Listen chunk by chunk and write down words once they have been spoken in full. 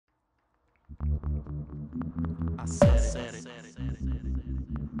I said it.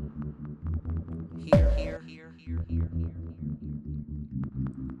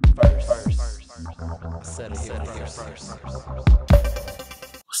 First. I said it here first.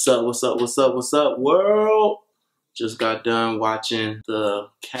 What's up, world? Just got done watching the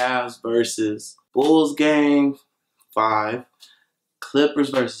Cavs versus Bulls game 5, Clippers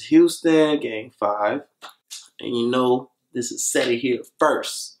versus Houston game 5, and you know this is Set It Here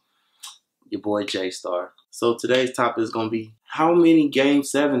First. Your boy J Star. So today's topic is gonna be how many game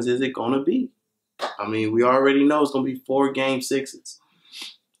 7s is it gonna be? I mean, we already know it's gonna be 4 game 6s.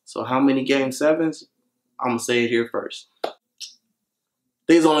 So how many game 7s? I'm gonna say it here first.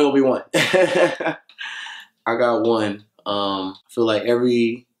 There's only gonna be one. I got one. I feel like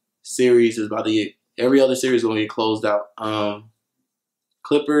every series is about to get, every other series is gonna get closed out.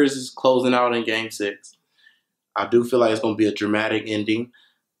 Clippers is closing out in game 6. I do feel like it's gonna be a dramatic ending.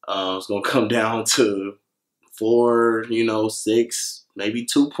 It's gonna come down to 4, 6, maybe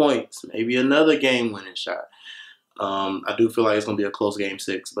 2 points, maybe another game-winning shot. I do feel like it's gonna be a close game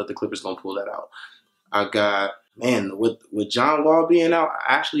 6, but the Clippers gonna pull that out. I got, man, with John Wall being out,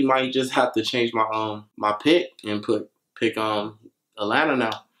 I actually might just have to change my my pick and pick Atlanta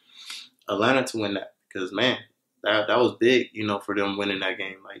now. Atlanta to win that, because man, that was big, for them winning that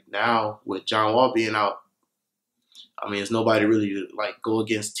game. Like now with John Wall being out, I mean, it's nobody really to like go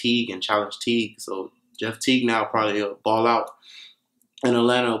against Teague and challenge Teague. So Jeff Teague now probably will ball out, and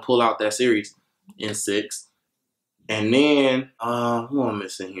Atlanta will pull out that series in 6. And then who am I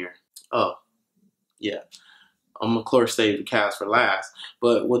missing here? Oh, yeah. I'm of course save the Cavs for last.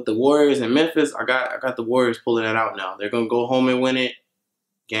 But with the Warriors and Memphis, I got the Warriors pulling it out now. They're gonna go home and win it.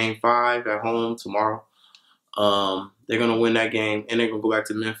 Game 5 at home tomorrow. They're gonna win that game, and they're gonna go back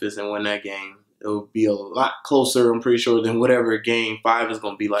to Memphis and win that game. It will be a lot closer, I'm pretty sure, than whatever game 5 is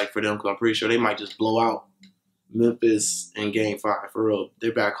gonna be like for them. Because I'm pretty sure they might just blow out Memphis in game 5 for real.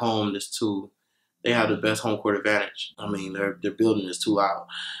 They're back home. They have the best home court advantage. I mean, their building is too loud.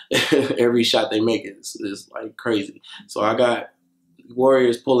 Every shot they make is like crazy. So I got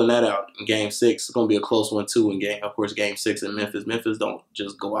Warriors pulling that out in game 6. It's gonna be a close one too. Of course, game 6 in Memphis. Memphis don't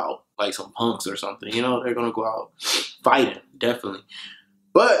just go out like some punks or something. They're gonna go out fighting, definitely.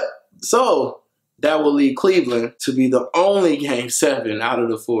 But so that will leave Cleveland to be the only game 7 out of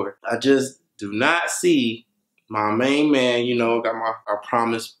the 4. I just do not see my main man, got my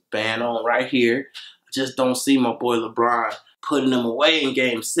promise band on right here. I just don't see my boy LeBron putting them away in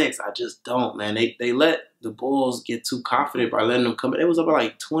game 6. I just don't, man. They let the Bulls get too confident by letting them come. It was up by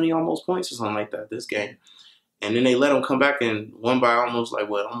like 20 almost points or something like that this game. And then they let them come back and won by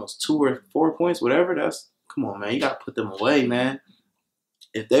almost 2 or 4 points, whatever. Come on, man. You got to put them away, man.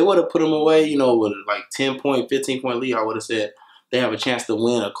 If they would have put them away, with like 10-point, 15-point lead, I would have said they have a chance to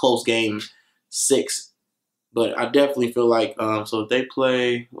win a close game 6. But I definitely feel like, so if they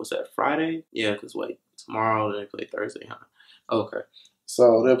play, what's that, Friday? Yeah, because tomorrow they play Thursday, huh? Okay.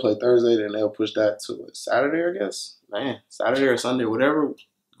 So they'll play Thursday, then they'll push that to Saturday, I guess. Man, Saturday or Sunday, whatever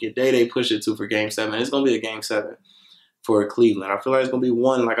day they push it to for game 7. It's going to be a game 7 for Cleveland. I feel like it's going to be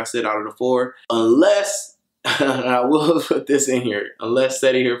one, like I said, out of the 4. Unless, and I will put this in here,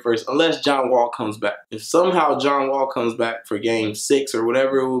 Set It Here First, unless John Wall comes back. If somehow John Wall comes back for game 6 or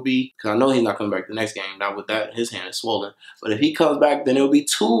whatever it will be, because I know he's not coming back the next game, not with that, his hand is swollen. But if he comes back, then it'll be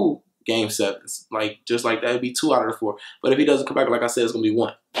 2 game 7s. Just like that, it'll be 2 out of the 4. But if he doesn't come back, like I said, it's going to be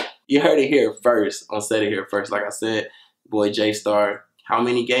 1. You heard it here first on Set It Here First. Like I said, boy J Star, how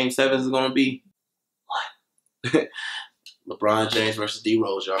many game 7s is going to be? 1. LeBron James versus D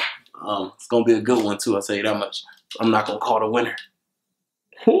Rose, y'all. It's going to be a good one, too. I'll tell you that much. I'm not going to call the winner.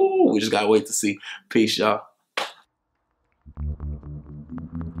 We just got to wait to see. Peace, y'all.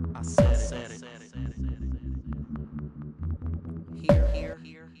 I said it.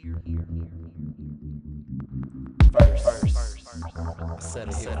 First. I said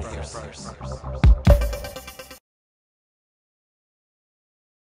it here first.